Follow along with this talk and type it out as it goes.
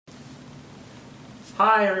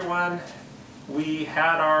Hi everyone. We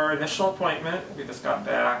had our initial appointment. We just got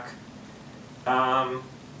back. It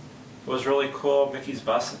was really cool. Mickey's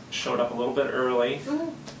bus showed up a little bit early.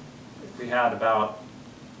 We had about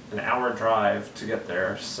an hour drive to get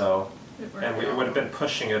there, so and we would have been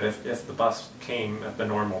pushing it if the bus came at the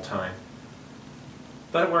normal time.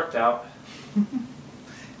 But it worked out.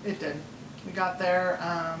 It did. We got there,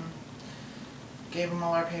 gave them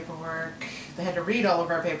all our paperwork. They had to read all of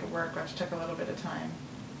our paperwork, which took a little bit of time.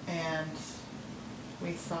 And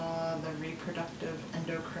we saw the reproductive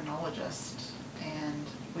endocrinologist. And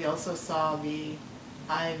we also saw the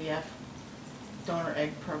IVF donor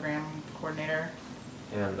egg program coordinator.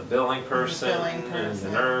 And the billing person, and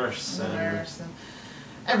the nurse, and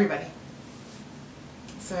everybody.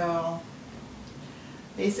 So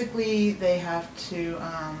basically, they have to.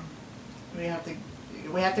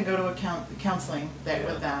 We have to go to a counseling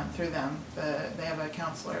with them through them. They have a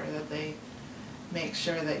counselor that they make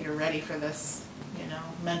sure that you're ready for this,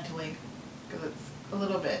 mentally, because it's a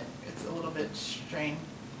little bit strain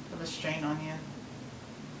on you,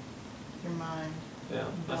 your mind. Yeah,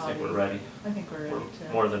 body. I think we're ready. I think we're ready too.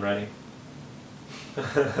 More than ready.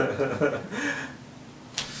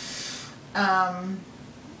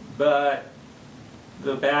 But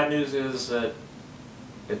the bad news is that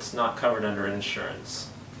it's not covered under insurance.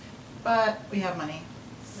 But we have money,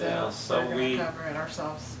 so we're going to cover it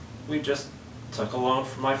ourselves. We just took a loan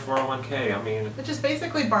from my 401k. I mean, which is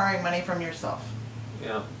basically borrowing money from yourself.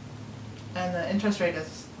 Yeah. And the interest rate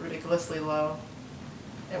is ridiculously low.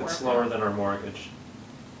 It's lower than our mortgage.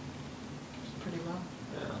 It's pretty low.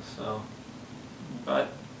 Yeah. So, but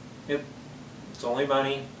it's only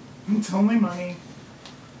money. It's only money.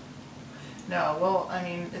 No, well, I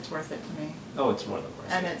mean, it's worth it to me. Oh, it's more than worth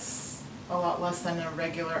it. And it's a lot less than a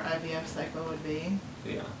regular IVF cycle would be.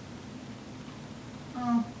 Yeah.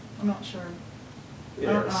 Oh, I'm not sure. I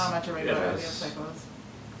don't know how much a regular IVF cycle is.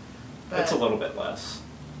 But it's a little bit less.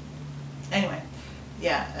 Anyway,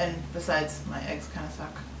 yeah, and besides, my eggs kind of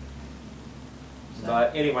suck. So.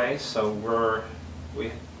 But anyway, so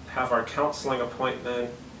we have our counseling appointment,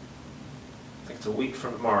 I think it's a week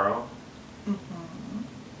from tomorrow. Mm-hmm.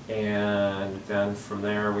 And then from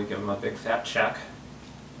there we give them a big fat check.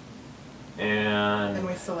 And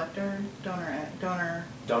we select our donor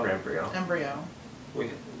embryo.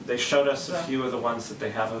 They showed us a few of the ones that they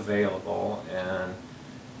have available, and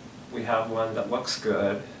we have one that looks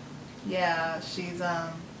good. Yeah, she's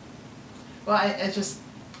well, I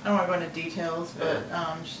don't want to go into details, but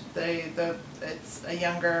it's a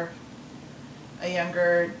younger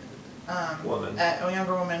woman. A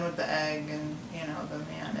younger woman with the egg, and the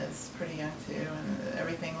man is pretty young too, and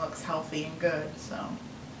everything looks healthy and good. So.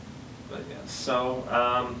 But yeah, so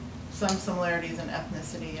some similarities in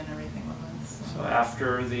ethnicity and everything with us. So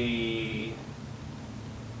after the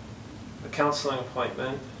counseling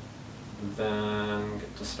appointment, then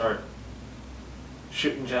get to start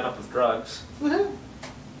shooting Jen up with drugs. Woohoo!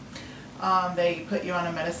 They put you on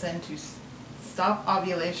a medicine to stop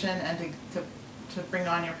ovulation and to bring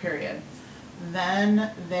on your period.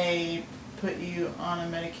 Then they put you on a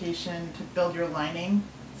medication to build your lining.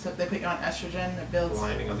 So they put you on estrogen that builds the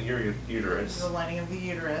lining of the uterus. The lining of the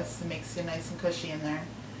uterus. It makes you nice and cushy in there.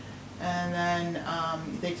 And then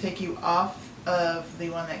they take you off of the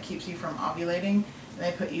one that keeps you from ovulating, and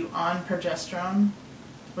they put you on progesterone,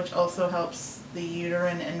 which also helps the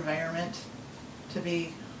uterine environment to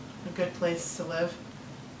be a good place to live.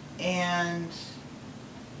 And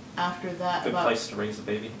after that, good place to raise a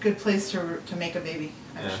baby. Good place to make a baby,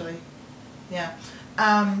 actually. Yeah.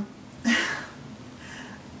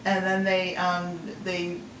 And then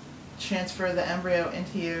they transfer the embryo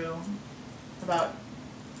into you about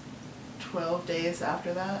 12 days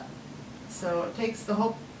after that. So it takes the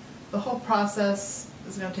whole process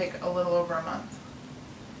is going to take a little over a month.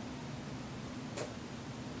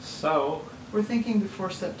 So we're thinking before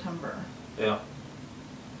September. Yeah.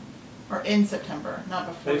 Or in September, not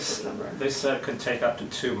before September. They said it could take up to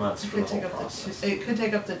 2 months for the whole process. It could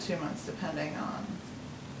take up to 2 months depending on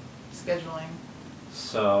scheduling.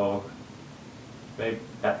 So maybe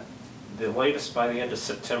at the latest by the end of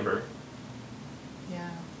September. Yeah.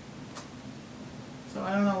 So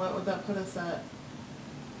I don't know, what would that put us at?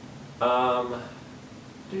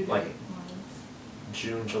 Due like date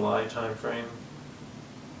June, July time frame.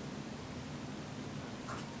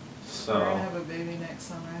 So we're gonna have a baby next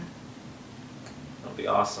summer. That'll be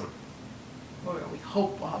awesome. Well, we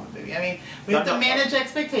hope we'll have a baby. I mean, we have to manage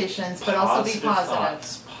expectations, but also be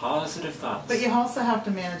positive. Positive thoughts. But you also have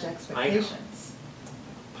to manage expectations.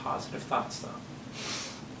 Positive thoughts, though.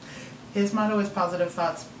 His motto is positive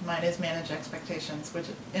thoughts. Mine is manage expectations, which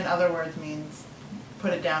in other words means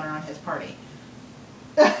put a downer on his party.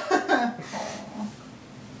 Aw.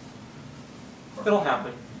 It'll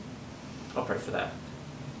happen. I'll pray for that.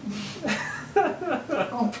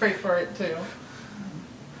 I'll pray for it too.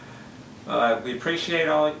 We appreciate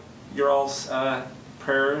all your all's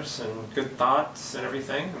prayers and good thoughts and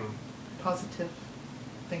everything. And, Positive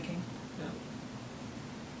thinking. yeah.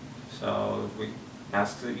 So we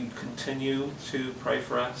ask that you continue to pray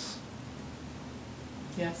for us.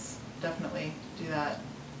 Yes, definitely do that.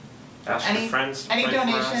 Ask your friends to any pray for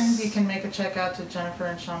donations, us. you can make a check out to Jennifer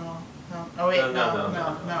and Sean. No. Oh wait, No no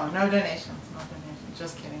donations. No donations.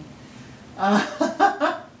 Just kidding.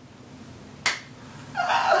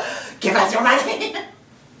 Give us your money.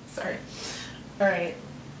 Sorry. All right.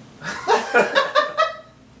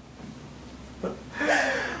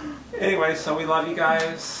 Anyway, so we love you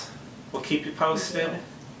guys. We'll keep you posted.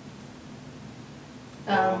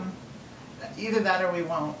 Either that or we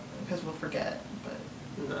won't, because we'll forget.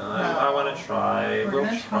 But No, I want to try. We'll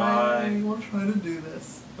try. We'll try to do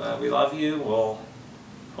this. But we love you.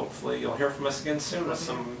 Hopefully you'll hear from us again soon with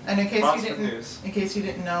some And in case positive news. in case you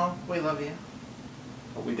didn't know, we love you.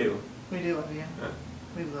 Well, we do. We do love you. Yeah.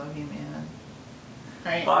 We love you, man.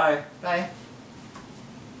 All right. Bye. Bye.